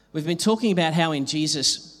We've been talking about how in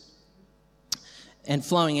Jesus and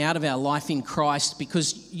flowing out of our life in Christ,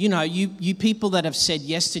 because, you people that have said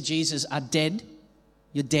yes to Jesus are dead.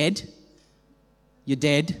 You're dead. You're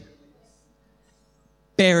dead.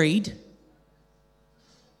 Buried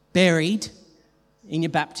in your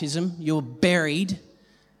baptism. You're buried.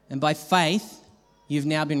 And by faith, you've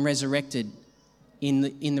now been resurrected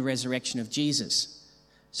in the resurrection of Jesus.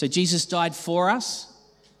 So Jesus died for us.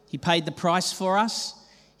 He paid the price for us.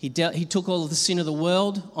 He took all of the sin of the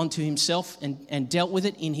world onto himself and dealt with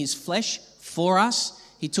it in his flesh for us.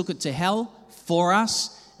 He took it to hell for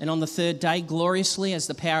us. And on the third day, gloriously, as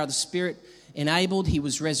the power of the Spirit enabled, he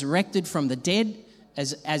was resurrected from the dead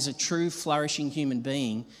as a true, flourishing human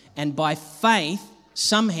being. And by faith,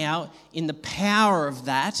 somehow, in the power of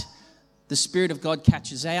that, the Spirit of God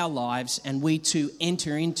catches our lives and we too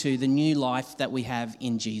enter into the new life that we have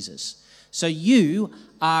in Jesus. So you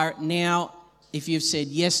are now, if you've said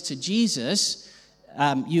yes to Jesus,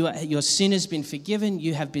 your sin has been forgiven,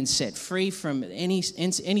 you have been set free from any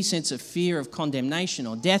sense of fear of condemnation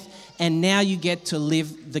or death, and now you get to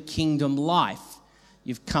live the kingdom life.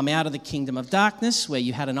 You've come out of the kingdom of darkness where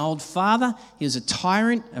you had an old father. He was a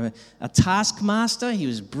tyrant, a taskmaster. He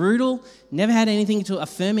was brutal, never had anything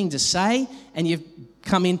affirming to say, and you've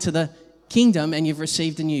come into the kingdom and you've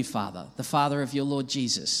received a new father, the Father of your Lord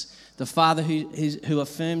Jesus. The Father who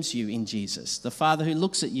affirms you in Jesus. The Father who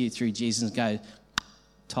looks at you through Jesus and goes,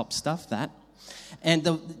 top stuff, that.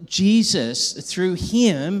 And Jesus, through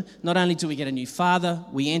him, not only do we get a new Father,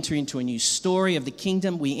 we enter into a new story of the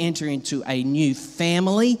kingdom. We enter into a new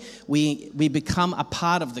family. We become a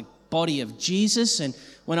part of the body of Jesus. And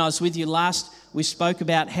when I was with you last, we spoke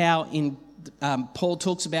about how Paul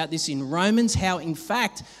talks about this in Romans, how in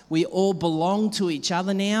fact we all belong to each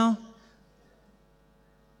other now.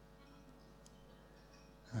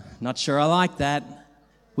 Not sure I like that.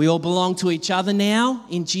 We all belong to each other now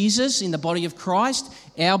in Jesus, in the body of Christ.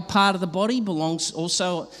 Our part of the body belongs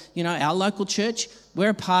also, our local church.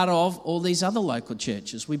 We're a part of all these other local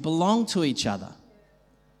churches. We belong to each other.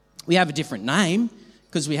 We have a different name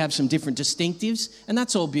because we have some different distinctives, and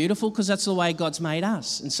that's all beautiful because that's the way God's made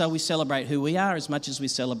us. And so we celebrate who we are as much as we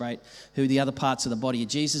celebrate who the other parts of the body of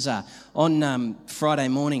Jesus are. On Friday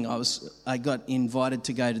morning, I got invited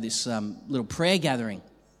to go to this little prayer gathering.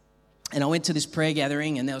 And I went to this prayer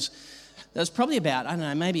gathering, and there was probably about, I don't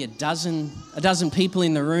know, maybe a dozen people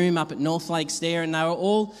in the room up at North Lakes there, and they were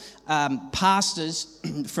all pastors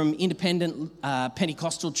from independent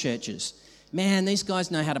Pentecostal churches. Man, these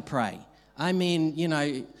guys know how to pray. I mean,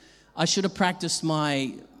 I should have practiced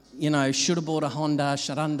my, should have bought a Honda,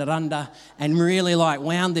 sharanda, and really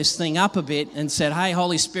wound this thing up a bit and said, hey,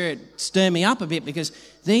 Holy Spirit, stir me up a bit, because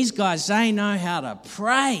these guys, they know how to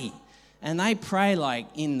pray. And they pray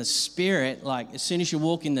in the Spirit, as soon as you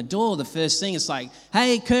walk in the door, the first thing is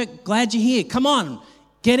hey, Kirk, glad you're here. Come on,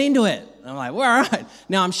 get into it. And I'm like, well, all right.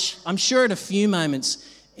 Now, I'm sure at a few moments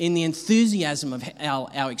in the enthusiasm of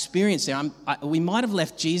our experience there, we might have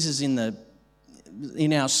left Jesus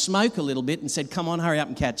in our smoke a little bit and said, come on, hurry up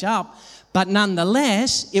and catch up. But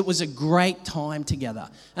nonetheless, it was a great time together.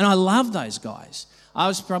 And I love those guys. I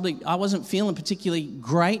wasn't feeling particularly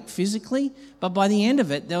great physically, but by the end of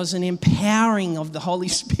it, there was an empowering of the Holy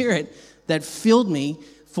Spirit that filled me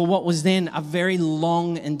for what was then a very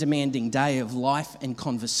long and demanding day of life and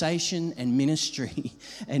conversation and ministry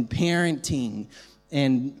and parenting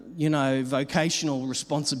and, vocational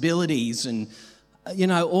responsibilities and,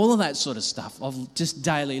 all of that sort of stuff of just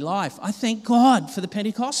daily life. I thank God for the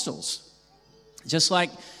Pentecostals. Just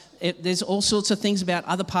like there's all sorts of things about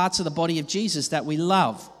other parts of the body of Jesus that we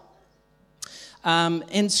love.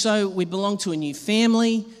 And so we belong to a new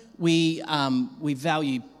family. We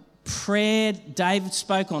value prayer. David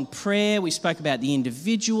spoke on prayer. We spoke about the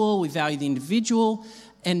individual. We value the individual.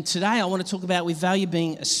 And today I want to talk about we value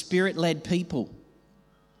being a spirit-led people.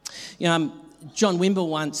 John Wimber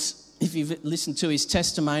once, if you've listened to his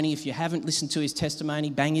testimony, if you haven't listened to his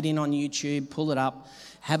testimony, bang it in on YouTube, pull it up,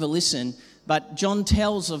 have a listen. But John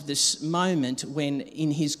tells of this moment when in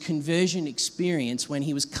his conversion experience, when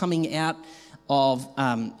he was coming out of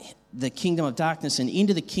the kingdom of darkness and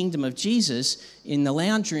into the kingdom of Jesus in the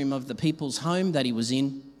lounge room of the people's home that he was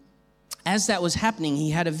in. As that was happening, he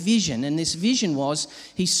had a vision, and this vision was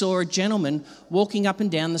he saw a gentleman walking up and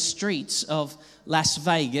down the streets of Las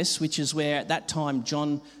Vegas, which is where at that time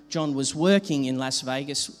John was working in Las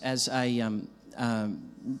Vegas as a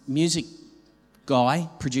music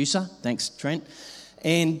producer, thanks Trent,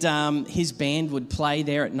 and his band would play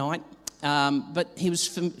there at night. But he was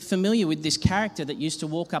familiar with this character that used to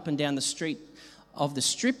walk up and down the street of the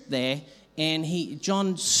strip there And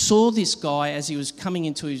John saw this guy as he was coming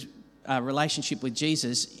into his relationship with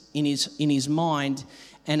Jesus in his mind,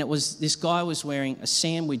 and this guy was wearing a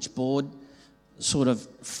sandwich board, sort of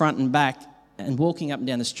front and back, and walking up and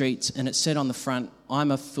down the streets, and it said on the front,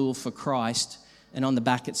 "I'm a fool for Christ," and on the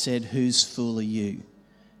back it said, "Whose fool are you?"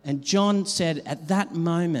 And John said at that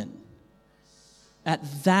moment,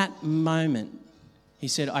 he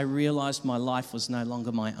said, "I realised my life was no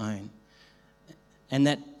longer my own." And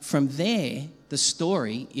that from there, the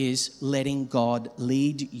story is letting God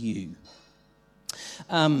lead you.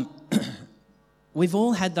 We've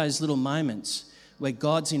all had those little moments where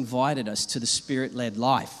God's invited us to the Spirit-led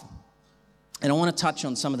life. And I want to touch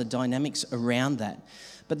on some of the dynamics around that.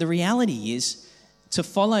 But the reality is, to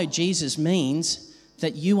follow Jesus means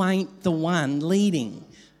that you ain't the one leading.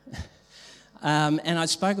 And I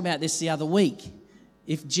spoke about this the other week.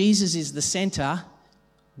 If Jesus is the centre,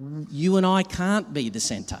 you and I can't be the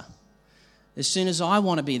centre. As soon as I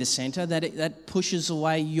want to be the centre, that pushes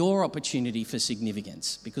away your opportunity for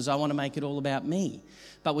significance, because I want to make it all about me.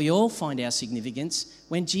 But we all find our significance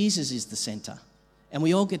when Jesus is the centre. And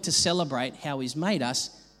we all get to celebrate how he's made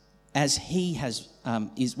us as he has,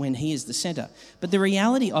 is when he is the centre. But the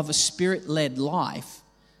reality of a Spirit-led life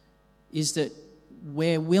is that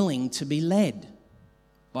we're willing to be led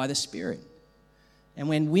by the Spirit. And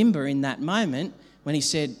when Wimber, in that moment, when he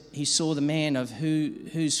said he saw the man of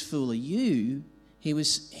whose fool are you, he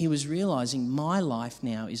was realising my life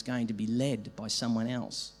now is going to be led by someone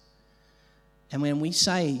else. And when we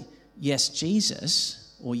say, "Yes, Jesus,"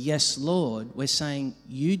 or "Yes, Lord," we're saying,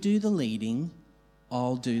 you do the leading,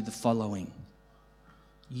 I'll do the following.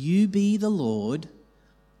 You be the Lord,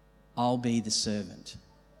 I'll be the servant.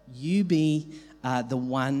 You be the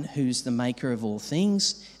one who's the maker of all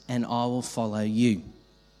things, and I will follow you.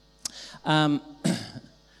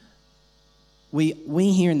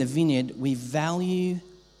 We here in the Vineyard, we value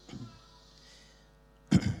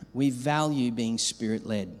being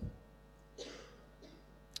Spirit-led.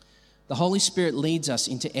 The Holy Spirit leads us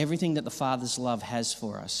into everything that the Father's love has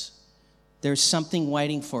for us. There is something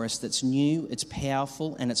waiting for us that's new, it's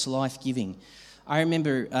powerful, and it's life-giving. I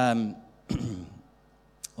remember,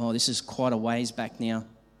 this is quite a ways back now,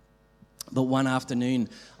 but one afternoon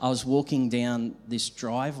I was walking down this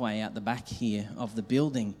driveway out the back here of the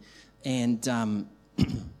building, and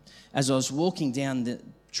as I was walking down the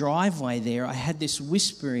driveway there, I had this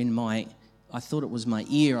whisper in I thought it was my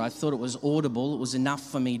ear. I thought it was audible. It was enough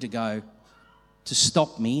for me to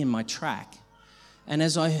stop me in my track. And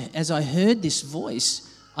as I heard this voice,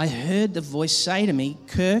 I heard the voice say to me,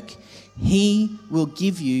 "Kirk, he will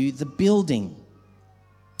give you the building."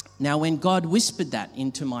 Now, when God whispered that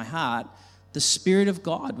into my heart, the Spirit of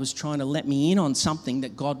God was trying to let me in on something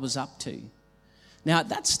that God was up to. Now, at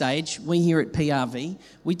that stage, we here at PRV,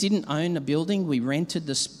 we didn't own a building. We rented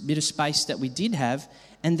this bit of space that we did have.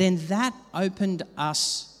 And then that opened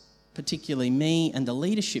us, particularly me and the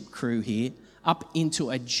leadership crew here, up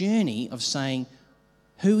into a journey of saying,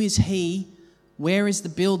 who is he, where is the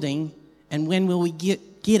building, and when will we get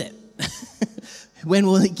it? When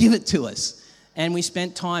will he give it to us? And we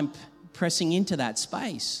spent time pressing into that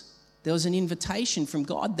space. There was an invitation from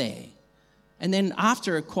God there. And then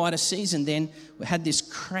after quite a season, then we had this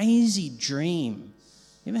crazy dream.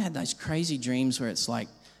 You ever had those crazy dreams where it's like,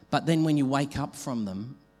 but then when you wake up from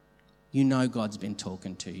them, you know God's been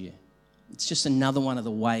talking to you. It's just another one of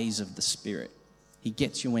the ways of the Spirit. He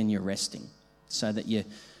gets you when you're resting so that you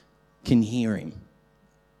can hear him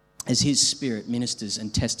as his Spirit ministers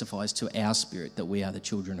and testifies to our spirit that we are the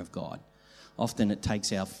children of God. Often it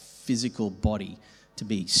takes our physical body to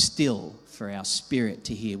be still for our spirit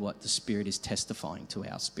to hear what the Spirit is testifying to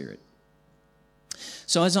our spirit.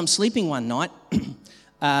 So as I'm sleeping one night,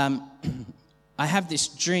 I have this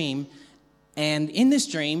dream, and in this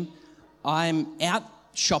dream, I'm out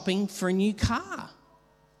shopping for a new car.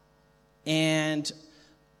 And,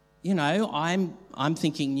 I'm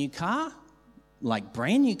thinking new car, like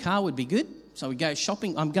brand new car would be good. So we go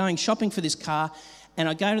shopping. I'm going shopping for this car, and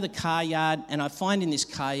I go to the car yard, and I find in this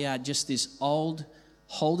car yard just this old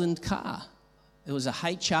Holden car. It was a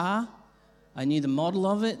HR. I knew the model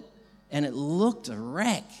of it, and it looked a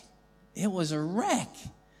wreck. It was a wreck.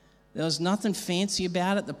 There was nothing fancy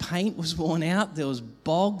about it. The paint was worn out. There was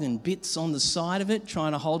bog and bits on the side of it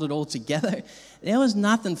trying to hold it all together. There was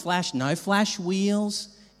nothing flash, no flash wheels.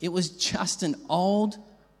 It was just an old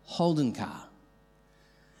Holden car.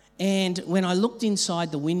 And when I looked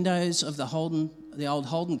inside the windows of the old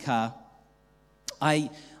Holden car,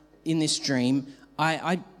 in this dream,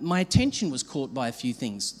 my attention was caught by a few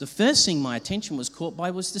things. The first thing my attention was caught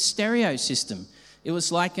by was the stereo system. It was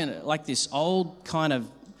like this old kind of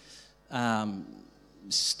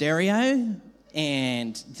stereo,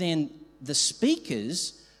 and then the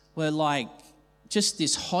speakers were like just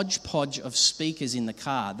this hodgepodge of speakers in the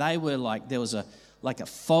car. They were like, there was a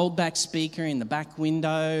fold-back speaker in the back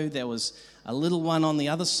window, there was a little one on the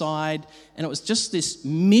other side, and it was just this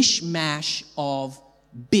mishmash of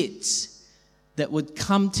bits that would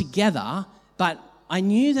come together. But I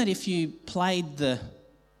knew that if you played the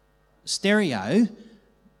stereo,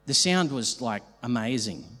 the sound was like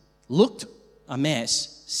amazing. Looked a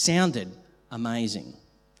mess, sounded amazing.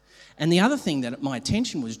 And the other thing that my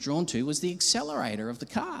attention was drawn to was the accelerator of the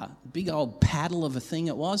car. Big old paddle of a thing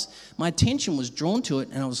it was. My attention was drawn to it,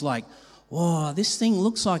 and I was like, whoa, this thing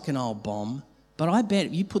looks like an old bomb, but I bet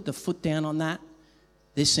if you put the foot down on that,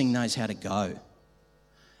 this thing knows how to go.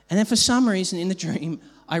 And then for some reason in the dream,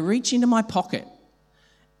 I reach into my pocket,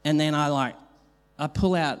 and then I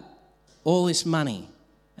pull out all this money,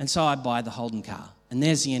 and so I buy the Holden car. And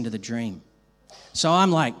there's the end of the dream. So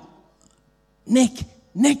I'm like, Nick,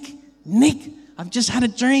 I've just had a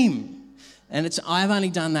dream. And I've only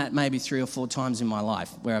done that maybe 3 or 4 times in my life,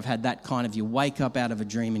 where I've had that kind of, you wake up out of a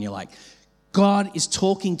dream and you're like, God is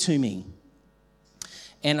talking to me.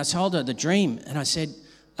 And I told her the dream, and I said,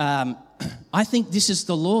 I think this is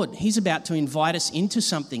the Lord. He's about to invite us into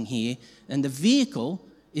something here, and the vehicle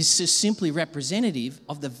is just simply representative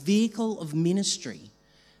of the vehicle of ministry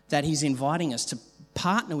that he's inviting us to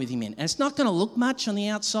partner with him in. And it's not going to look much on the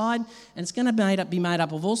outside, and it's going to be made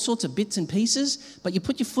up of all sorts of bits and pieces, but you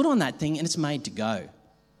put your foot on that thing and it's made to go.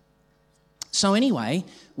 So anyway,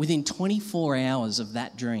 within 24 hours of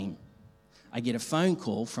that dream, I get a phone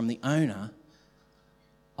call from the owner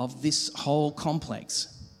of this whole complex.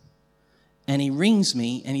 And he rings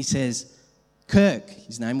me and he says, Kirk,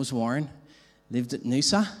 his name was Warren, lived at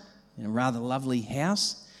Noosa in a rather lovely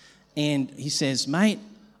house. And he says, mate,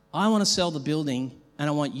 I want to sell the building and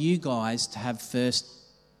I want you guys to have first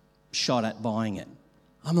shot at buying it.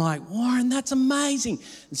 I'm like, Warren, that's amazing.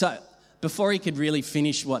 And so before he could really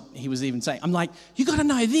finish what he was even saying, I'm like, you got to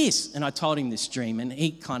know this. And I told him this dream, and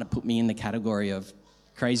he kind of put me in the category of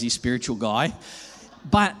crazy spiritual guy.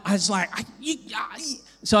 But I was like,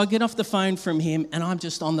 so I get off the phone from him, and I'm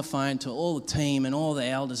just on the phone to all the team and all the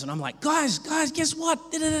elders, and I'm like, guys, guess what?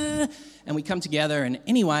 And we come together, and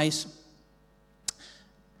anyways,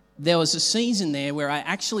 there was a season there where I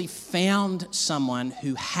actually found someone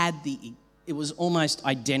who had it was almost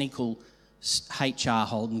identical HR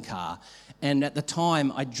Holden car. And at the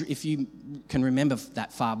time, if you can remember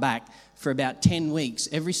that far back, for about 10 weeks,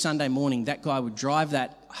 every Sunday morning, that guy would drive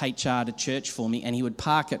that HR to church for me, and he would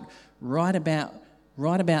park it right about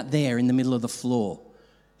there in the middle of the floor.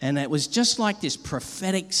 And it was just like this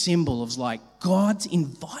prophetic symbol of like, God's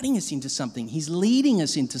inviting us into something. He's leading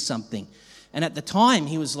us into something. And at the time,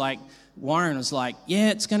 Warren was like, yeah,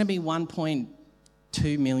 it's going to be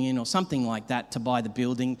 1.2 million or something like that to buy the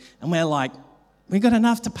building. And we're like, we got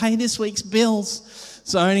enough to pay this week's bills.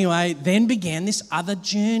 So anyway, then began this other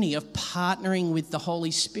journey of partnering with the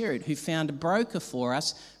Holy Spirit, who found a broker for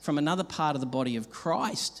us from another part of the body of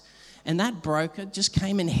Christ. And that broker just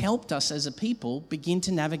came and helped us as a people begin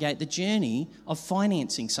to navigate the journey of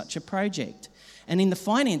financing such a project. And in the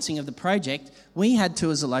financing of the project, we had to,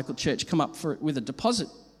 as a local church, come up with a deposit.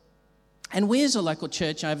 And we, as a local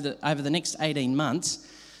church, over the next 18 months,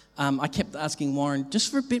 I kept asking Warren, just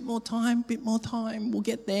for a bit more time, we'll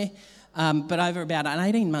get there. But over about an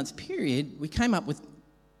 18-month period, we came up with,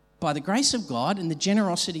 by the grace of God and the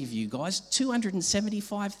generosity of you guys,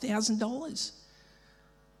 $275,000.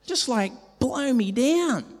 Just like, blow me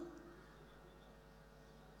down.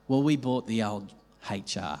 Well, we bought the old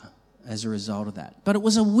HR as a result of that. But it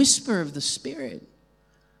was a whisper of the Spirit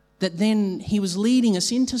that then he was leading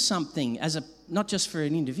us into something not just for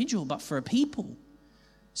an individual, but for a people.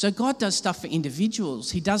 So God does stuff for individuals.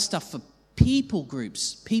 He does stuff for people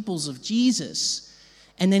groups, peoples of Jesus.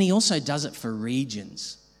 And then he also does it for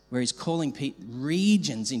regions, where he's calling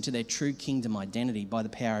regions into their true kingdom identity by the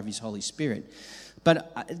power of his Holy Spirit.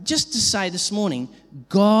 But just to say this morning,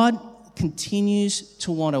 God continues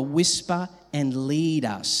to want to whisper and lead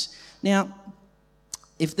us. Now,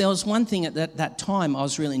 if there was one thing at that time I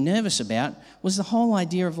was really nervous about, was the whole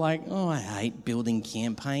idea of like, oh, I hate building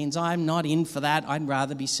campaigns. I'm not in for that. I'd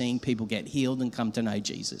rather be seeing people get healed and come to know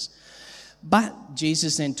Jesus. But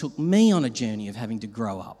Jesus then took me on a journey of having to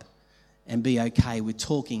grow up and be okay with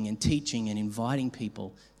talking and teaching and inviting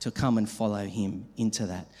people to come and follow him into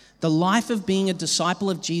that. The life of being a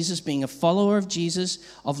disciple of Jesus, being a follower of Jesus,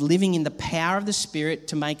 of living in the power of the Spirit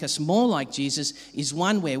to make us more like Jesus, is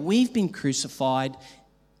one where we've been crucified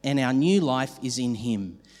and our new life is in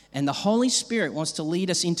him. And the Holy Spirit wants to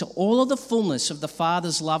lead us into all of the fullness of the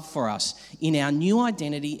Father's love for us in our new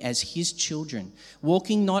identity as his children,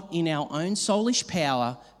 walking not in our own soulish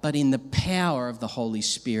power, but in the power of the Holy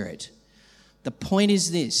Spirit. The point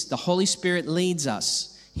is this: the Holy Spirit leads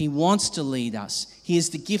us. He wants to lead us. He is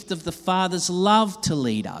the gift of the Father's love to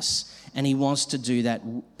lead us. And he wants to do that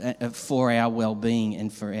for our well-being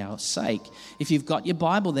and for our sake. If you've got your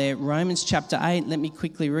Bible there, Romans chapter 8, let me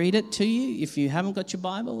quickly read it to you. If you haven't got your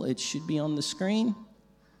Bible, it should be on the screen.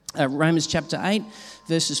 Romans chapter 8,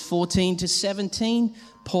 verses 14 to 17,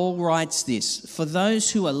 Paul writes this: "For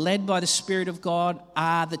those who are led by the Spirit of God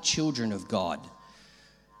are the children of God."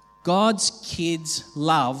 God's kids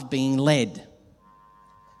love being led.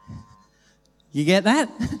 You get that?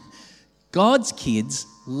 God's kids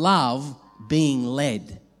love being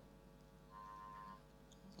led.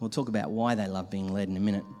 We'll talk about why they love being led in a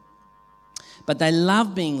minute. But they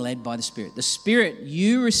love being led by the Spirit. The Spirit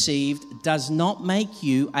you received does not make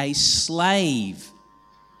you a slave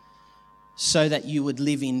so that you would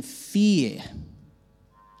live in fear.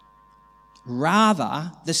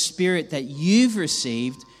 Rather, the Spirit that you've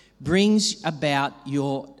received brings about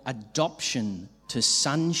your adoption to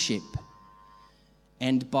sonship.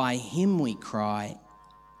 And by him we cry,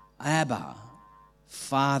 Abba,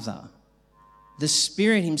 Father. The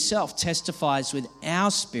Spirit himself testifies with our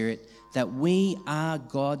spirit that we are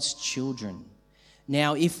God's children.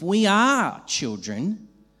 Now, if we are children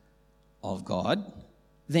of God,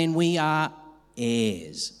 then we are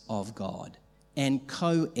heirs of God and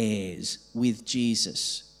co-heirs with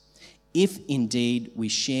Jesus, if indeed we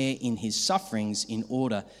share in his sufferings, in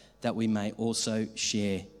order that we may also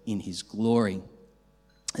share in his glory.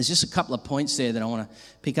 There's just a couple of points there that I want to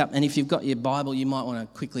pick up. And if you've got your Bible, you might want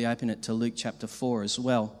to quickly open it to Luke chapter 4 as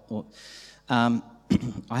well. I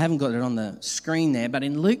haven't got it on the screen there, but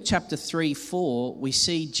in Luke chapter 3-4, we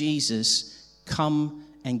see Jesus come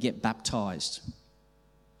and get baptized.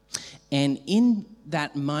 And in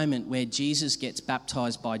that moment where Jesus gets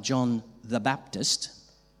baptized by John the Baptist,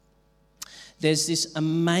 there's this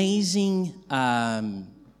amazing,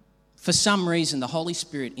 for some reason, the Holy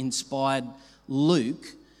Spirit inspired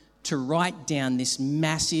Luke to write down this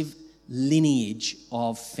massive lineage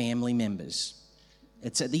of family members.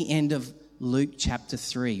 It's at the end of Luke chapter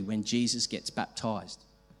 3 when Jesus gets baptized.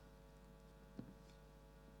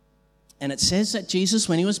 And it says that Jesus,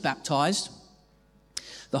 when he was baptized,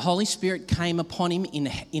 the Holy Spirit came upon him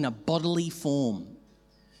in a bodily form.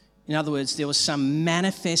 In other words, there was some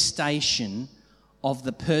manifestation of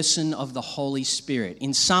the person of the Holy Spirit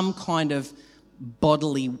in some kind of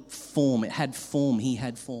bodily form. It had form. He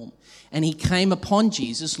had form. And he came upon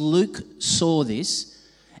Jesus. Luke saw this.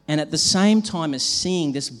 And at the same time as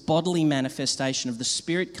seeing this bodily manifestation of the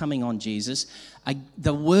Spirit coming on Jesus,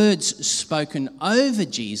 the words spoken over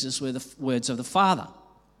Jesus were the words of the Father.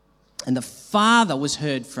 And the Father was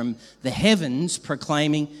heard from the heavens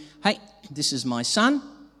proclaiming, "Hey, this is my Son.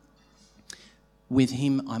 With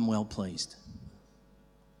him I'm well pleased."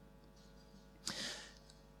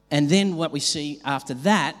 And then what we see after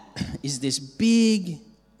that is this big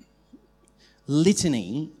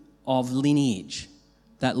litany of lineage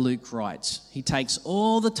that Luke writes. He takes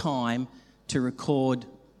all the time to record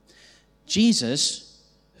Jesus,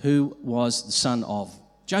 who was the son of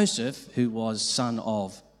Joseph, who was son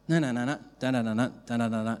of and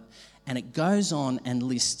it goes on and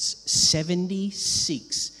lists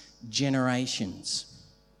 76 generations.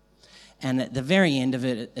 And at the very end of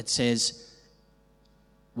it, it says,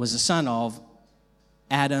 was the son of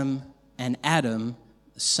Adam, and Adam,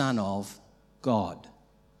 the son of God.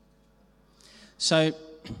 So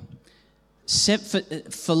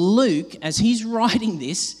for Luke, as he's writing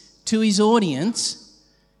this to his audience,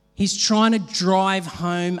 he's trying to drive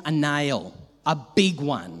home a nail, a big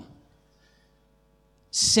one.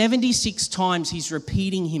 76 times he's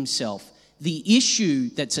repeating himself. The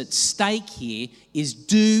issue that's at stake here is,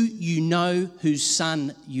 do you know whose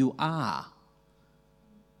son you are?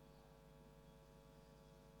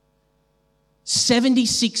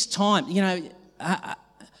 76 times. You know,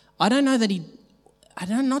 I don't know that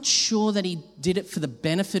I'm not sure that he did it for the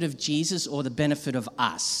benefit of Jesus or the benefit of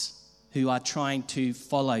us who are trying to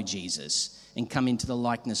follow Jesus and come into the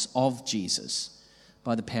likeness of Jesus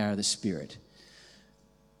by the power of the Spirit.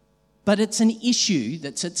 But it's an issue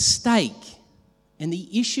that's at stake. And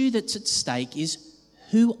the issue that's at stake is,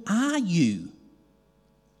 who are you?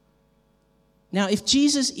 Now, if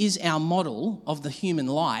Jesus is our model of the human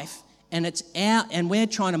life, and we're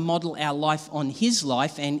trying to model our life on his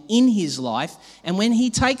life and in his life, and when he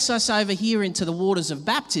takes us over here into the waters of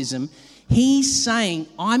baptism, He's saying,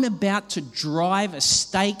 I'm about to drive a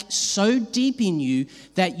stake so deep in you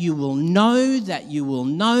that you will know, that you will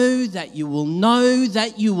know, that you will know,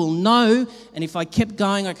 that you will know. And if I kept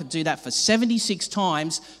going, I could do that for 76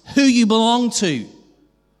 times, who you belong to.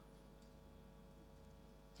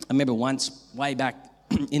 I remember once, way back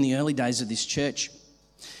in the early days of this church,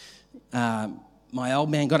 my old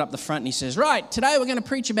man got up the front and he says, right, today we're going to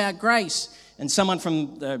preach about grace. And someone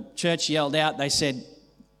from the church yelled out, they said,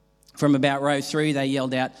 from about row 3, they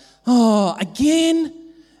yelled out, oh,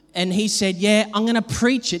 again? And he said, yeah, I'm going to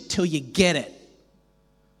preach it till you get it.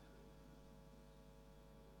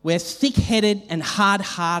 We're thick-headed and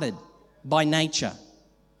hard-hearted by nature.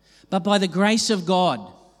 But by the grace of God,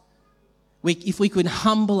 if we could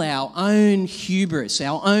humble our own hubris,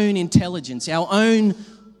 our own intelligence, our own,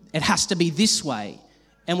 it has to be this way,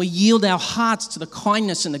 and we yield our hearts to the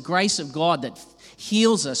kindness and the grace of God that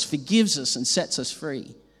heals us, forgives us, and sets us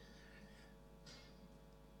free,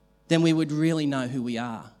 then we would really know who we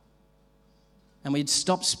are. And we'd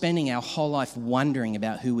stop spending our whole life wondering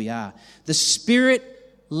about who we are. The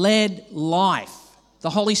Spirit-led life, the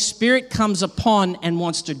Holy Spirit comes upon and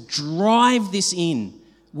wants to drive this in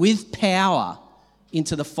with power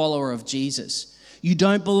into the follower of Jesus. You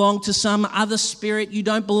don't belong to some other spirit. You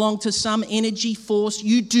don't belong to some energy force.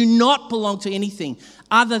 You do not belong to anything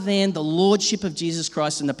other than the lordship of Jesus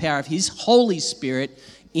Christ and the power of His Holy Spirit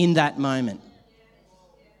in that moment.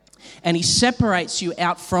 And He separates you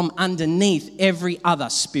out from underneath every other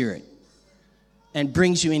spirit and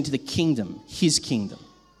brings you into the kingdom, His kingdom.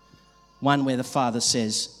 One where the Father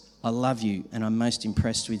says, I love you and I'm most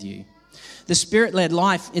impressed with you. The Spirit-led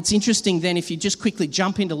life, it's interesting then if you just quickly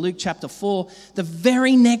jump into Luke chapter 4, the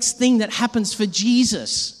very next thing that happens for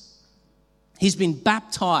Jesus, He's been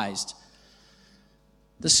baptized.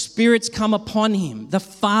 The Spirit's come upon Him. The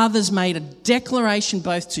Father's made a declaration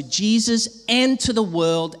both to Jesus and to the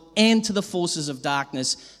world and to the forces of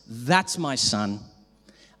darkness. That's my Son.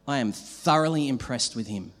 I am thoroughly impressed with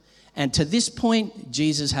Him. And to this point,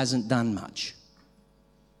 Jesus hasn't done much.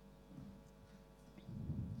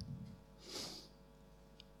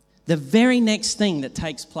 The very next thing that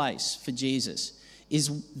takes place for Jesus is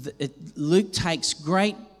Luke takes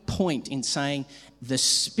great point in saying the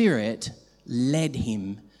Spirit led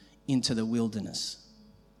Him into the wilderness.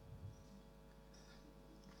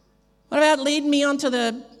 What about leading me onto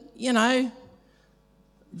the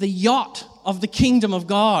yacht of the kingdom of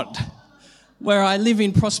God where I live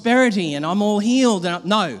in prosperity and I'm all healed?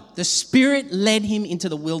 No, the Spirit led Him into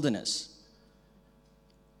the wilderness.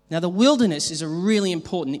 Now, the wilderness is a really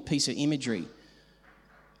important piece of imagery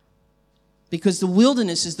because the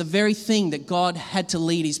wilderness is the very thing that God had to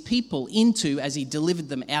lead His people into as He delivered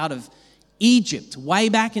them out of Egypt. Way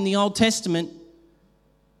back in the Old Testament,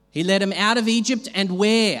 He led them out of Egypt and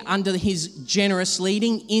where? Under His generous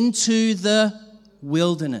leading, into the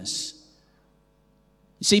wilderness.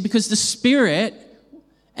 You see, because the Spirit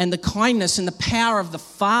and the kindness and the power of the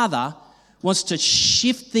Father wants to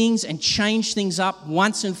shift things and change things up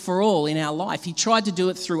once and for all in our life. He tried to do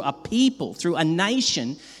it through a people, through a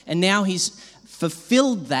nation, and now He's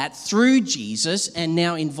fulfilled that through Jesus and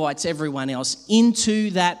now invites everyone else into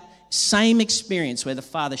that same experience where the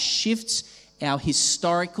Father shifts our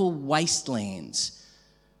historical wastelands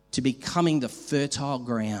to becoming the fertile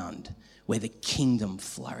ground where the kingdom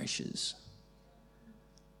flourishes.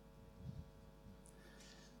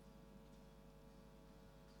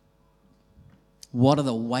 What are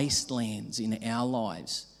the wastelands in our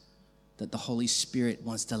lives that the Holy Spirit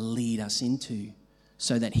wants to lead us into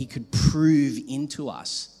so that He could prove into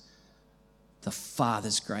us the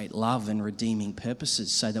Father's great love and redeeming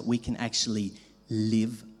purposes so that we can actually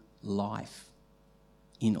live life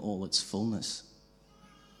in all its fullness?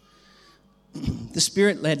 The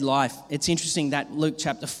Spirit-led life, it's interesting that Luke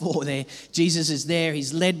chapter 4 there, Jesus is there,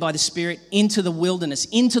 He's led by the Spirit into the wilderness,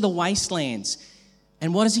 into the wastelands.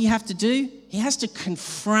 And what does He have to do? He has to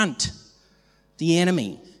confront the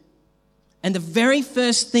enemy. And the very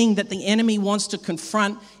first thing that the enemy wants to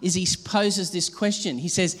confront is he poses this question. He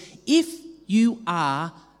says, if you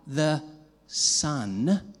are the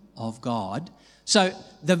Son of God. So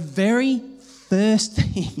the very first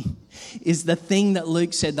thing is the thing that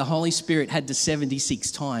Luke said the Holy Spirit had to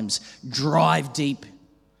 76 times. Drive deep.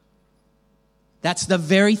 That's the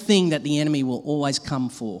very thing that the enemy will always come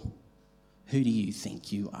for. Who do you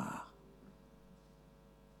think you are?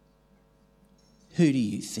 Who do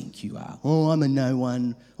you think you are? Oh, I'm a no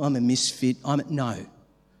one. I'm a misfit. No.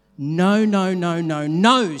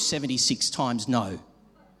 No, 76 times no.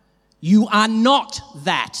 You are not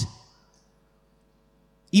that.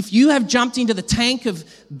 If you have jumped into the tank of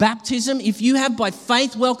baptism, if you have by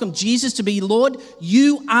faith welcomed Jesus to be Lord,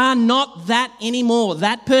 you are not that anymore.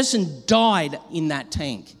 That person died in that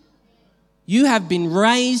tank. You have been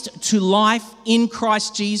raised to life in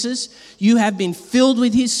Christ Jesus. You have been filled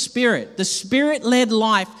with His Spirit. The Spirit-led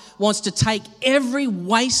life wants to take every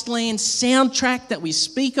wasteland soundtrack that we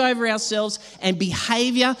speak over ourselves and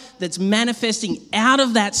behavior that's manifesting out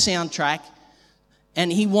of that soundtrack,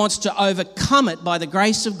 and He wants to overcome it by the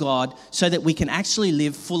grace of God so that we can actually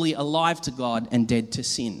live fully alive to God and dead to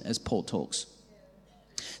sin, as Paul talks.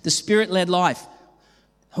 The Spirit-led life.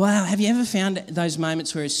 Wow, have you ever found those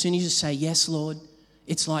moments where as soon as you say, yes, Lord,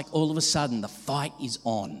 it's like all of a sudden the fight is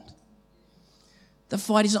on. The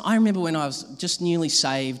fight is on. I remember when I was just newly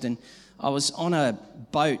saved and I was on a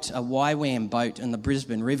boat, a YWAM boat in the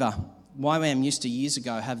Brisbane River. YWAM used to years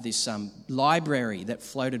ago have this library that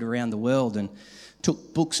floated around the world and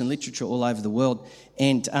took books and literature all over the world.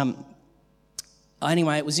 And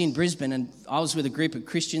anyway, it was in Brisbane and I was with a group of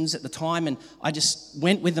Christians at the time, and I just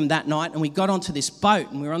went with them that night and we got onto this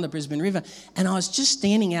boat and we were on the Brisbane River, and I was just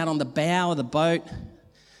standing out on the bow of the boat.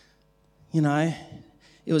 You know,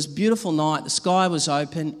 it was a beautiful night, the sky was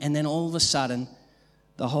open, and then all of a sudden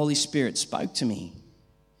the Holy Spirit spoke to me.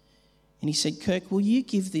 And He said, Kirk, will you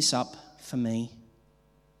give this up for me?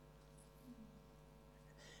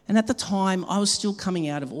 And at the time, I was still coming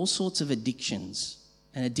out of all sorts of addictions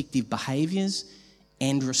and addictive behaviours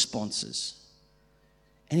and responses.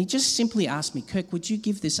 And He just simply asked me, Kirk, would you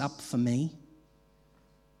give this up for me?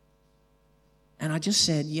 And I just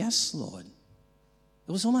said, yes, Lord.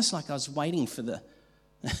 It was almost like I was waiting for the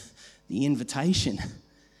invitation.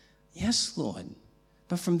 Yes, Lord.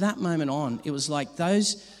 But from that moment on, it was like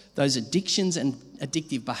those addictions and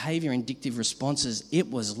addictive behaviour and addictive responses, it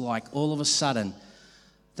was like all of a sudden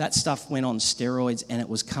that stuff went on steroids and it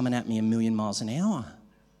was coming at me a million miles an hour.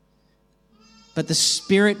 But the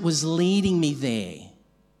Spirit was leading me there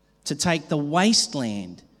to take the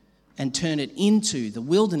wasteland and turn it into the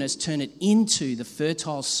wilderness, turn it into the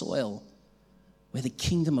fertile soil where the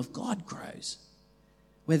kingdom of God grows,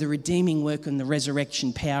 where the redeeming work and the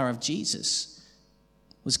resurrection power of Jesus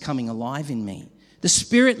was coming alive in me. The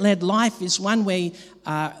Spirit-led life is one where we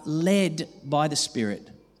are led by the Spirit.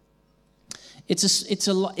 It's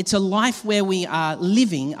a life where we are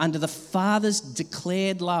living under the Father's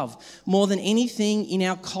declared love. More than anything in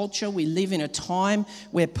our culture, we live in a time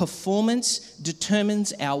where performance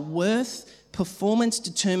determines our worth, performance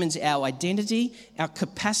determines our identity, our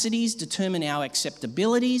capacities determine our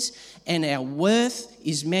acceptabilities, and our worth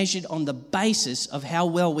is measured on the basis of how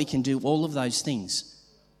well we can do all of those things.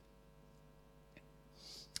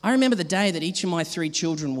 I remember the day that each of my 3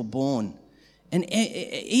 children were born. And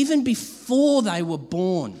even before they were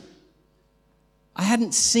born, I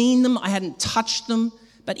hadn't seen them, I hadn't touched them,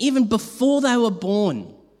 but even before they were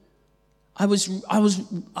born, I was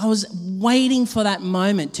waiting for that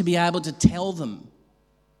moment to be able to tell them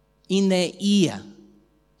in their ear,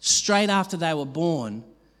 straight after they were born,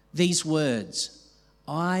 these words,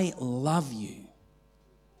 I love you.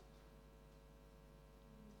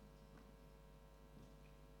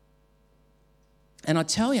 And I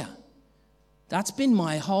tell you, that's been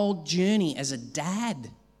my whole journey as a dad,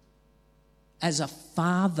 as a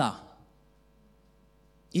father,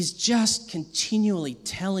 is just continually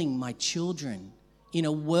telling my children in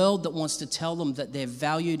a world that wants to tell them that they're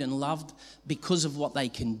valued and loved because of what they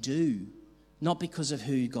can do, not because of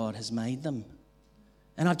who God has made them.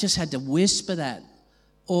 And I've just had to whisper that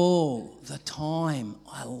all the time.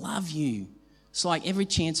 I love you. It's like every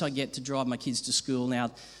chance I get to drive my kids to school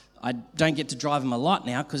now. I don't get to drive them a lot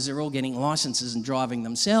now because they're all getting licenses and driving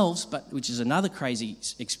themselves, which is another crazy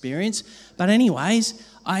experience. But anyways,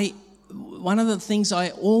 one of the things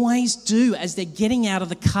I always do as they're getting out of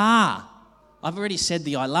the car, I've already said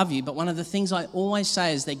the I love you, but one of the things I always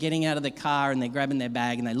say as they're getting out of the car and they're grabbing their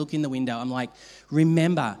bag and they look in the window, I'm like,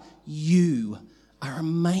 remember, you are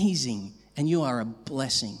amazing and you are a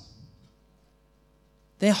blessing.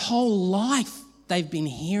 Their whole life they've been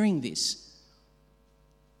hearing this.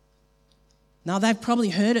 Now, they've probably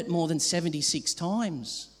heard it more than 76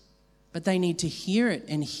 times, but they need to hear it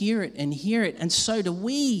and hear it and hear it, and so do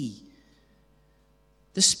we.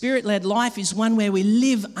 The Spirit-led life is one where we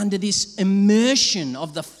live under this immersion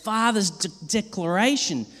of the Father's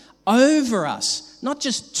declaration over us, not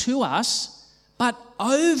just to us, but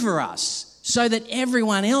over us, so that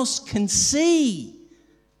everyone else can see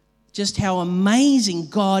just how amazing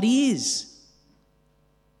God is.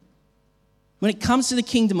 When it comes to the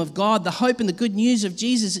kingdom of God, the hope and the good news of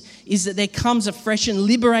Jesus is that there comes a fresh and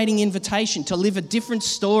liberating invitation to live a different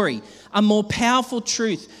story, a more powerful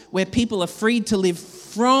truth where people are freed to live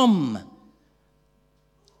from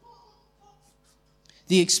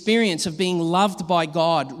the experience of being loved by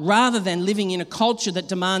God, rather than living in a culture that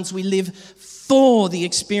demands we live for the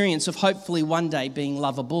experience of hopefully one day being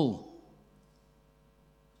lovable.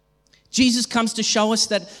 Jesus comes to show us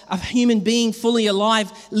that a human being fully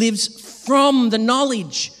alive lives from the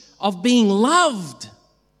knowledge of being loved.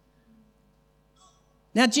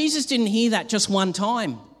 Now, Jesus didn't hear that just one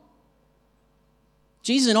time.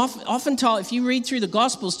 Jesus often told, if you read through the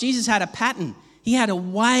Gospels, Jesus had a pattern. He had a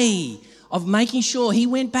way of making sure. He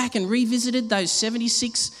went back and revisited those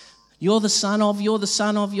 76, you're the son of, you're the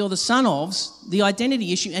son of, you're the son ofs, the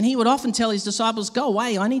identity issue. And he would often tell his disciples, go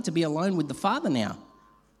away, I need to be alone with the Father now.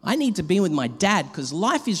 I need to be with my dad because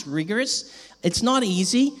life is rigorous. It's not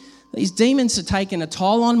easy. These demons are taking a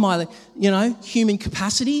toll on my, human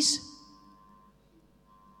capacities.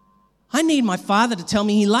 I need my Father to tell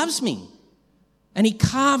me he loves me. And he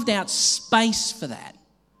carved out space for that.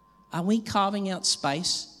 Are we carving out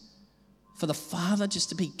space for the Father just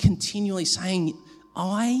to be continually saying,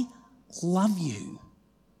 I love you?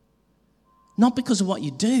 Not because of what you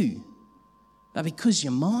do, but because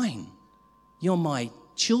you're mine. You're my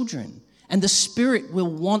children, and the Spirit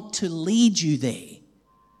will want to lead you there.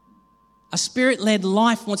 A Spirit-led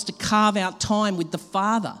life wants to carve out time with the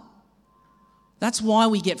Father. That's why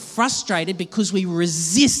we get frustrated, because we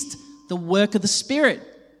resist the work of the Spirit.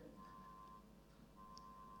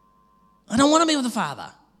 I don't want to be with the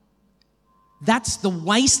Father. That's the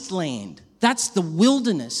wasteland. That's the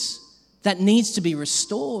wilderness that needs to be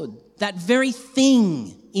restored. That very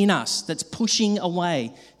thing in us that's pushing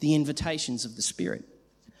away the invitations of the Spirit.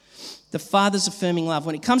 The Father's affirming love.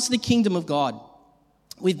 When it comes to the kingdom of God,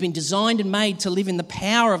 we've been designed and made to live in the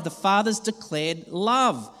power of the Father's declared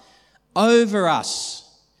love over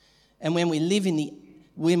us. And when we live in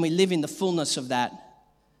the fullness of that,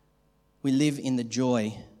 we live in the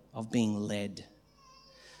joy of being led.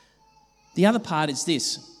 The other part is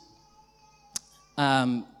this.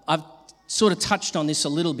 I've sort of touched on this a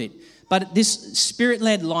little bit, but this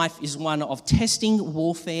Spirit-led life is one of testing,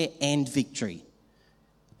 warfare, and victory.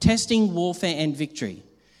 Testing, warfare, and victory.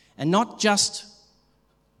 And not just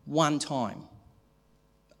one time.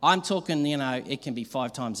 I'm talking, it can be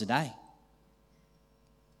 5 times a day.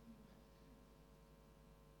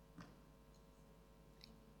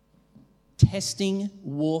 Testing,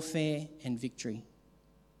 warfare, and victory.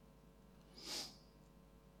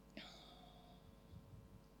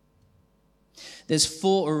 There's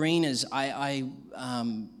 4 arenas.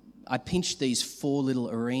 I pinched these 4 little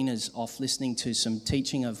arenas off listening to some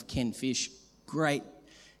teaching of Ken Fish. Great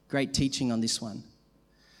teaching on this one.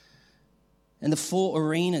 And the 4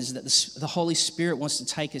 arenas that the Holy Spirit wants to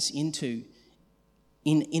take us into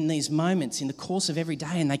in these moments, in the course of every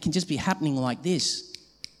day, and they can just be happening like this.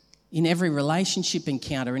 In every relationship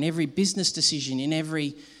encounter, in every business decision, in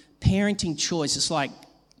every parenting choice, it's like,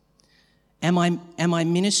 am I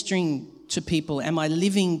ministering to people? Am I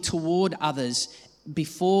living toward others,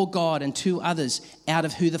 before God and to others, out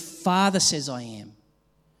of who the Father says I am?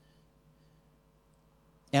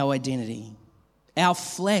 Our identity. Our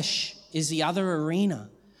flesh is the other arena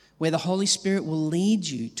where the Holy Spirit will lead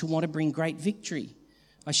you to want to bring great victory.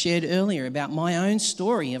 I shared earlier about my own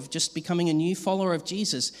story of just becoming a new follower of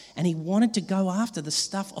Jesus, and he wanted to go after the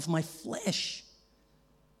stuff of my flesh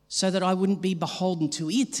so that I wouldn't be beholden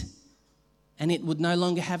to it, and it would no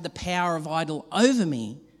longer have the power of idol over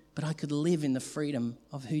me, but I could live in the freedom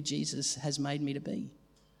of who Jesus has made me to be.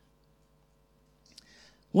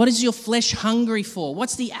 What is your flesh hungry for?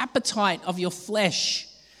 What's the appetite of your flesh?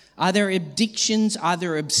 Are there addictions? Are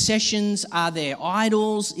there obsessions? Are there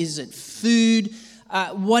idols? Is it food?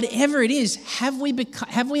 Whatever it is, have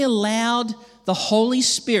we allowed the Holy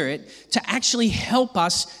Spirit to actually help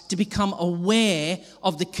us to become aware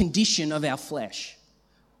of the condition of our flesh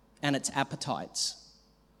and its appetites?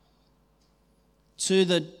 To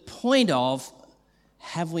the point of,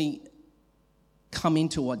 have we come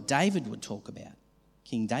into what David would talk about?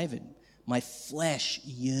 King David, my flesh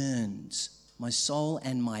yearns, my soul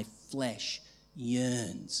and my flesh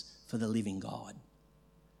yearns for the living God.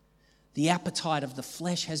 The appetite of the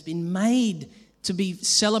flesh has been made to be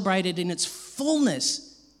celebrated in its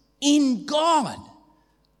fullness in God.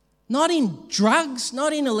 Not in drugs,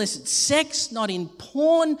 not in illicit sex, not in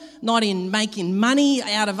porn, not in making money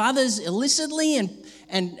out of others illicitly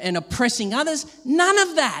and oppressing others. None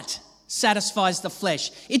of that satisfies the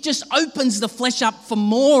flesh. It just opens the flesh up for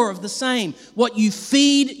more of the same. What you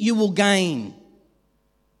feed, you will gain.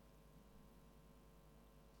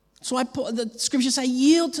 That's why the scriptures say,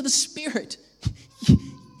 yield to the Spirit.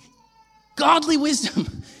 Godly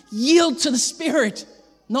wisdom. Yield to the Spirit,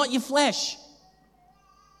 not your flesh.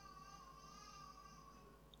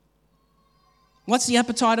 What's the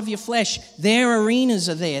appetite of your flesh? Their arenas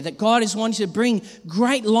are there that God is wanting to bring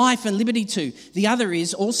great life and liberty to. The other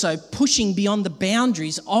is also pushing beyond the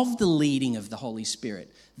boundaries of the leading of the Holy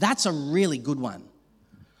Spirit. That's a really good one.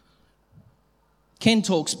 Ken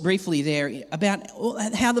talks briefly there about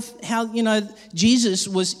how Jesus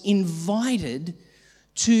was invited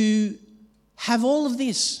to have all of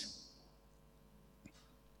this.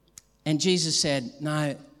 And Jesus said,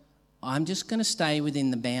 no, I'm just going to stay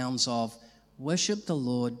within the bounds of worship the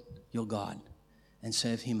Lord your God and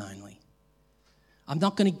serve him only. I'm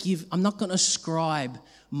not going to ascribe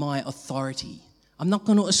my authority. I'm not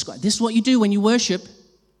going to ascribe. This is what you do when you worship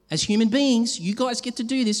as human beings. You guys get to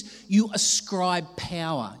do this. You ascribe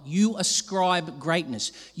power. You ascribe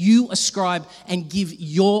greatness. You ascribe and give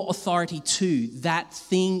your authority to that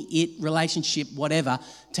thing, relationship, whatever,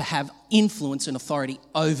 to have influence and authority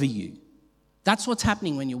over you. That's what's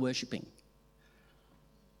happening when you're worshiping.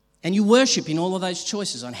 And you worship in all of those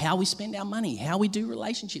choices on how we spend our money, how we do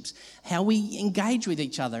relationships, how we engage with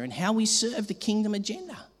each other, and how we serve the kingdom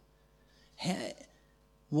agenda.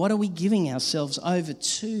 What are we giving ourselves over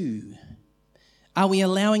to? Are we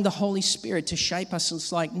allowing the Holy Spirit to shape us?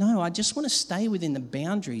 It's like, no, I just want to stay within the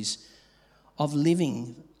boundaries of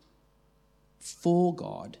living for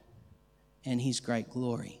God and his great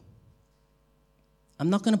glory.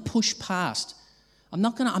 I'm not going to push past. I'm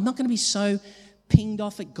not going to be so pinged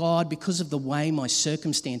off at God because of the way my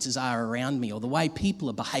circumstances are around me or the way people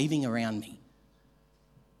are behaving around me.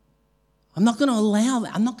 I'm not going to allow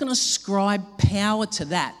that. I'm not going to ascribe power to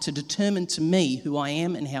that to determine to me who I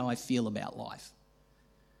am and how I feel about life.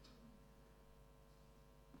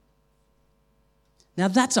 Now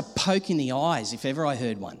that's a poke in the eyes if ever I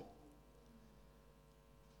heard one.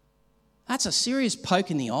 That's a serious poke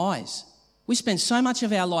in the eyes. We spend so much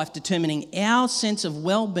of our life determining our sense of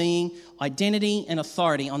well-being, identity, and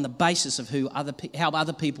authority on the basis of how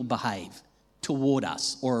other people behave toward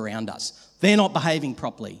us or around us. They're not behaving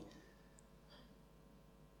properly.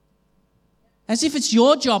 As if it's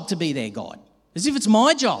your job to be their God. As if it's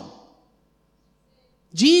my job.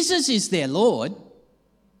 Jesus is their Lord.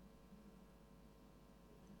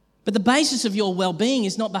 But the basis of your well-being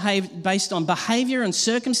is not based on behavior and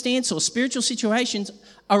circumstance or spiritual situations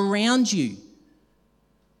around you.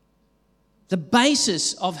 The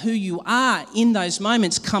basis of who you are in those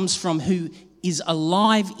moments comes from who is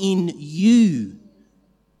alive in you.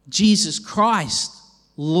 Jesus Christ,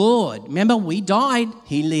 Lord. Remember, we died.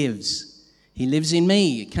 He lives. He lives in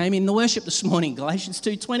me. It came in the worship this morning. Galatians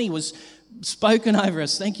 2:20 was spoken over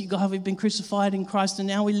us. Thank you, God, we've been crucified in Christ and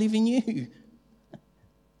now we live in you.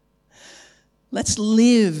 Let's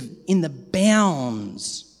live in the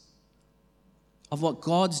bounds of what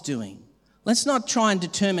God's doing. Let's not try and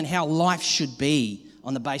determine how life should be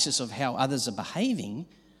on the basis of how others are behaving.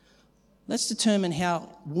 Let's determine how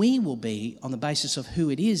we will be on the basis of who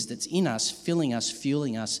it is that's in us, filling us,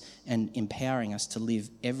 fueling us, and empowering us to live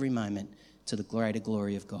every moment to the greater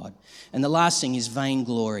glory of God. And the last thing is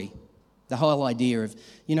vainglory. The whole idea of,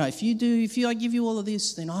 if I give you all of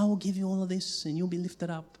this, then I will give you all of this and you'll be lifted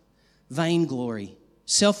up. Vainglory,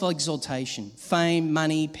 self-exaltation, fame,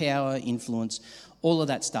 money, power, influence, all of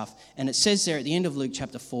that stuff. And it says there at the end of Luke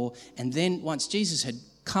chapter 4, and then once Jesus had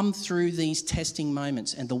come through these testing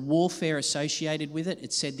moments and the warfare associated with it,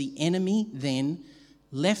 it said the enemy then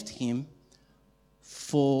left him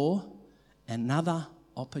for another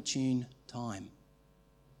opportune time.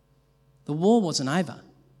 The war wasn't over.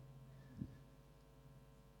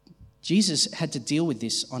 Jesus had to deal with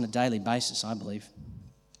this on a daily basis, I believe.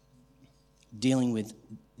 Dealing with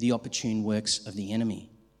the opportune works of the enemy.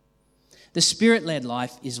 The Spirit-led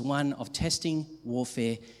life is one of testing,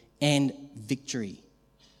 warfare, and victory.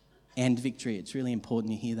 And victory. It's really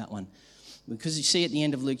important you hear that one. Because you see at the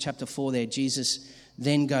end of Luke chapter 4 there, Jesus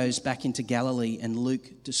then goes back into Galilee and Luke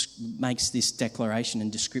makes this declaration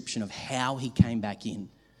and description of how he came back in.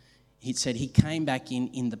 He said he came back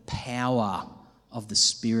in the power of the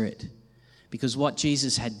Spirit. Because what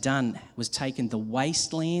Jesus had done was taken the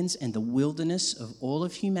wastelands and the wilderness of all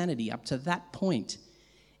of humanity up to that point,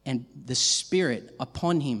 and the Spirit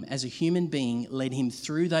upon him as a human being led him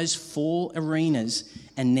through those 4 arenas,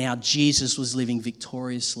 and now Jesus was living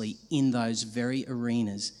victoriously in those very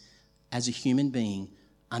arenas as a human being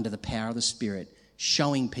under the power of the Spirit,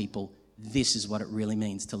 showing people this is what it really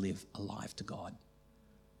means to live alive to God.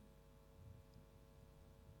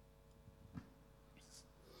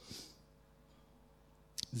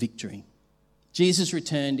 Victory. Jesus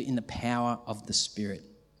returned in the power of the Spirit.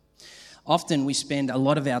 Often we spend a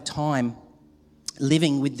lot of our time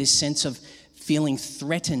living with this sense of feeling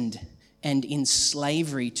threatened and in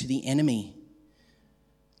slavery to the enemy,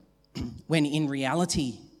 when in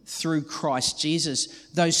reality, through Christ Jesus,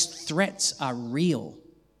 those threats are real,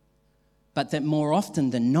 but that more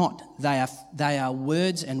often than not, they are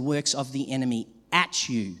words and works of the enemy at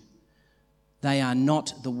you. They are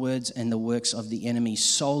not the words and the works of the enemy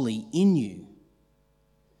solely in you,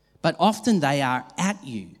 but often they are at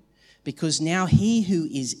you, because now he who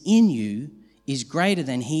is in you is greater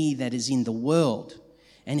than he that is in the world.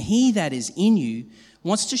 And he that is in you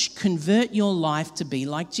wants to convert your life to be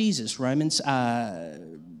like Jesus. Romans 8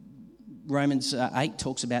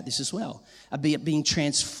 talks about this as well, being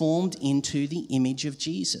transformed into the image of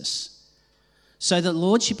Jesus. So the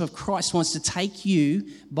Lordship of Christ wants to take you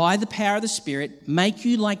by the power of the Spirit, make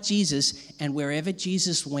you like Jesus, and wherever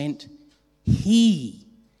Jesus went, he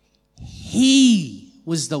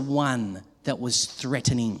was the one that was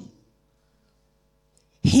threatening.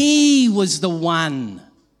 He was the one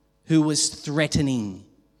who was threatening.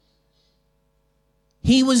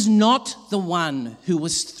 He was not the one who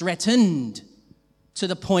was threatened to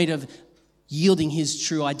the point of yielding his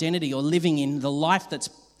true identity or living in the life that's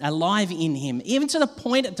alive in him, even to the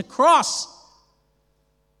point at the cross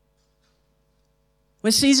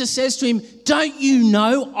where Caesar says to him, "Don't you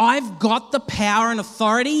know I've got the power and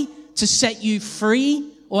authority to set you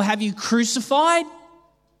free or have you crucified?"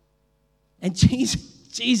 And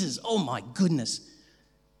Jesus, oh my goodness.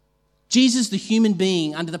 Jesus, the human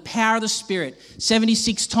being, under the power of the Spirit,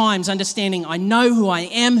 76 times understanding, I know who I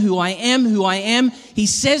am, who I am, who I am. He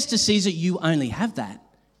says to Caesar, you only have that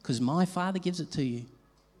because my Father gives it to you.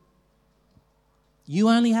 You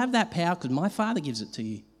only have that power because my Father gives it to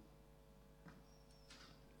you.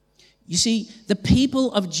 You see, the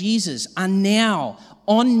people of Jesus are now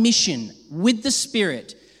on mission with the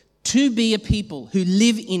Spirit to be a people who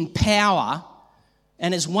live in power,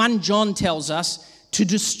 and as 1 John tells us, to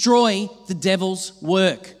destroy the devil's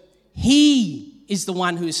work. He is the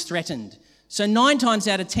one who is threatened. So 9 times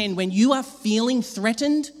out of 10, when you are feeling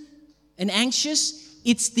threatened and anxious,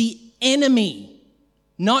 it's the enemy,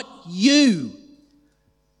 not you.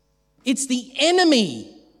 It's the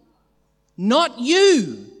enemy, not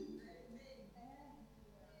you.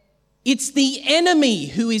 It's the enemy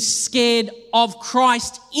who is scared of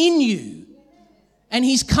Christ in you. And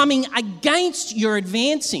he's coming against your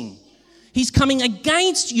advancing. He's coming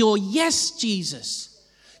against your yes, Jesus.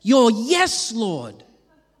 Your yes, Lord.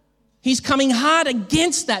 He's coming hard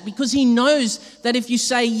against that because he knows that if you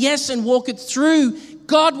say yes and walk it through,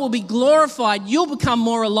 God will be glorified, you'll become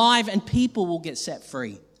more alive, and people will get set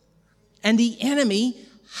free. And the enemy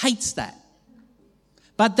hates that.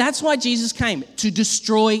 But that's why Jesus came, to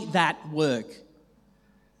destroy that work.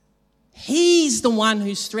 He's the one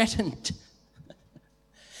who's threatened.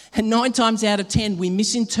 And 9 times out of 10, we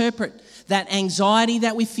misinterpret that anxiety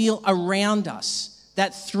that we feel around us,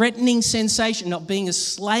 that threatening sensation, not being a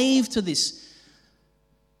slave to this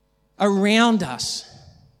around us.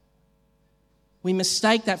 We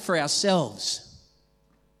mistake that for ourselves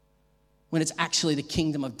when it's actually the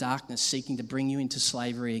kingdom of darkness seeking to bring you into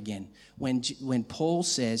slavery again. When Paul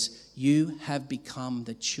says, you have become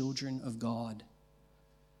the children of God.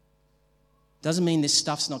 Doesn't mean this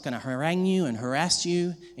stuff's not going to harangue you and harass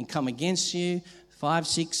you and come against you 5,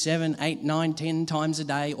 6, 7, 8, 9, 10 times a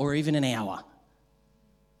day or even an hour.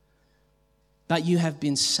 But you have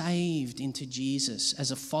been saved into Jesus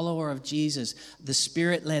as a follower of Jesus, the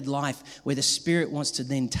Spirit-led life where the Spirit wants to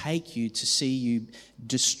then take you to see you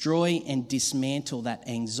destroy and dismantle that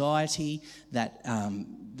anxiety, that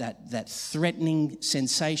threatening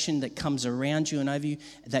sensation that comes around you and over you,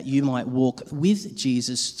 that you might walk with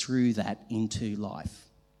Jesus through that into life.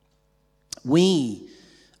 We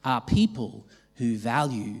are people who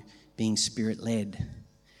value being Spirit-led.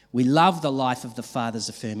 We love the life of the Father's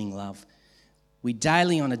affirming love. We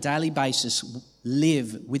on a daily basis,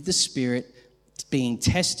 live with the Spirit, being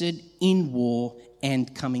tested in war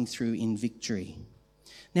and coming through in victory.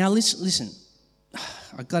 Now, listen.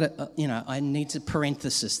 I need to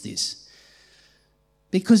parenthesis this.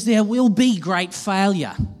 Because there will be great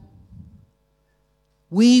failure.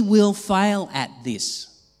 We will fail at this.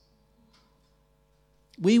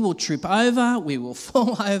 We will trip over, we will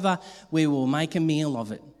fall over, we will make a meal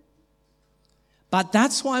of it. But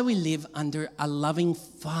that's why we live under a loving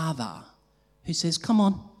Father who says, come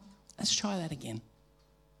on, let's try that again.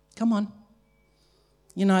 Come on.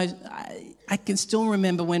 You know, I can still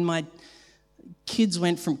remember when my kids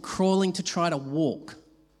went from crawling to try to walk.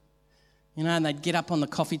 You know, and they'd get up on the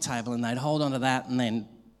coffee table and they'd hold on to that and then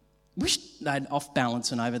wish they'd off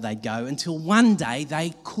balance and over they'd go, until one day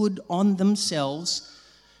they could on themselves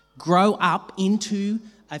grow up into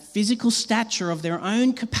a physical stature of their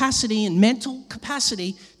own capacity and mental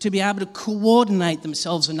capacity to be able to coordinate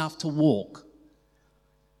themselves enough to walk.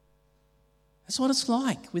 That's what it's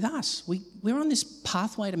like with us. We're on this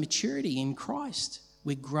pathway to maturity in Christ.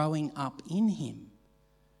 We're growing up in him.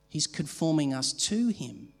 He's conforming us to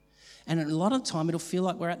him. And a lot of the time it'll feel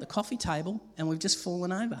like we're at the coffee table and we've just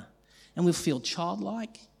fallen over. And we'll feel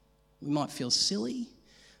childlike. We might feel silly.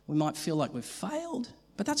 We might feel like we've failed.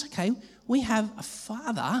 But that's okay. We have a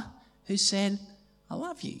Father who said, I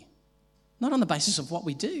love you. Not on the basis of what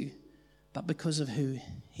we do, but because of who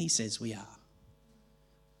he says we are.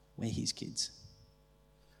 We're his kids.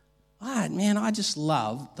 I just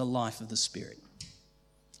love the life of the Spirit.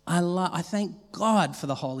 I thank God for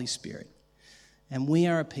the Holy Spirit. And we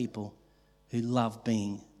are a people who love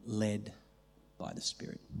being led by the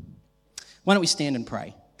Spirit. Why don't we stand and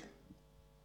pray?